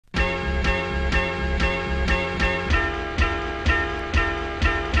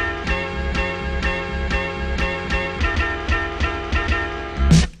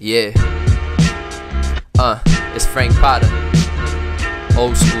Yeah. It's Frank Potta.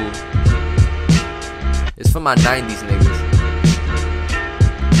 Old school. It's for my 90s niggas.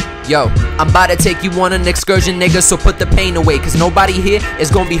 Yo, I'm about to take you on an excursion, nigga, so put the pain away, cause nobody here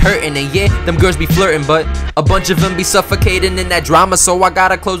is gonna be hurting. And yeah, them girls be flirting, but a bunch of them be suffocating in that drama, so I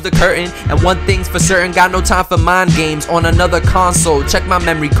gotta close the curtain. And one thing's for certain, got no time for mind games on another console. Check my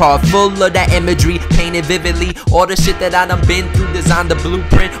memory card, full of that imagery, painted vividly. All the shit that I done been through, designed the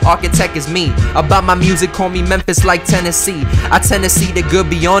blueprint, architect is me. About my music, call me Memphis like Tennessee. I tend to see the good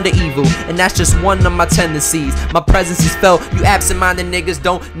beyond the evil, and that's just one of my tendencies. My presence is felt, you absent-minded niggas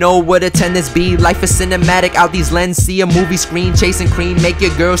don't know what attendance be. Life is cinematic out these lenses. See a movie screen, chasing cream, make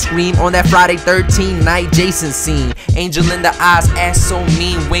your girl scream on that Friday 13 night Jason scene. Angel in the eyes, ass so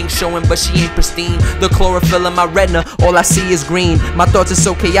mean, wings showing but she ain't pristine. The chlorophyll in my retina, all I see is green. My thoughts are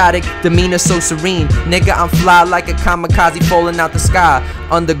so chaotic, demeanor so serene. Nigga, I'm fly like a kamikaze falling out the sky.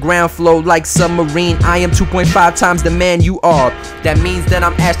 Underground flow like submarine. I am 2.5 times the man you are. That means that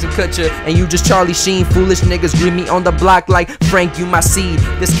I'm Ashton Kutcher and you just Charlie Sheen. Foolish niggas greet me on the block like Frank, you my seed.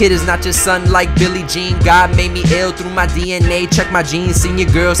 This kid is not your son like Billie Jean. God made me ill through my DNA. Check my genes, seen your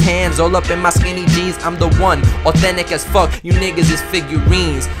girl's hands all up in my skinny jeans. I'm the one, authentic as fuck. You niggas is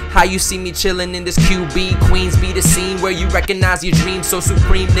figurines. How you see me chillin' in this QB? Queens be the scene where you recognize your dreams. So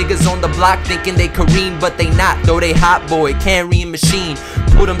supreme niggas on the block thinking they Kareem, but they not, though they hot boy, carrying machine.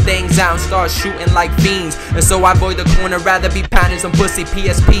 Pull them things out and start shooting like fiends. And so I avoid the corner, rather be pounding some pussy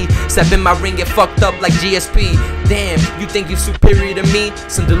PSP. Step in my ring, get fucked up like GSP. Damn, you think you superior to me?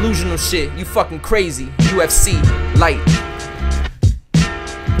 Some delusional shit, you fucking crazy. UFC, light.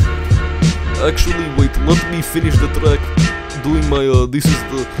 Actually, wait, let me finish the track. Doing my, this is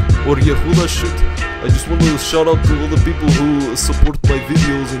the Oryahuda shit. I just want to shout out to all the people who support my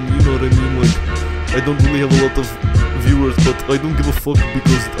videos, and you know what I mean, like, I don't really have a lot of viewers, but I don't give a fuck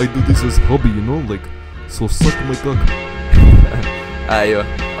because I do this as hobby, you know, like, so suck my cock. Alright, yo,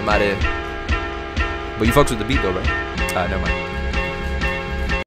 I'm outta here. But you fucks with the beat though, right? Alright, never mind.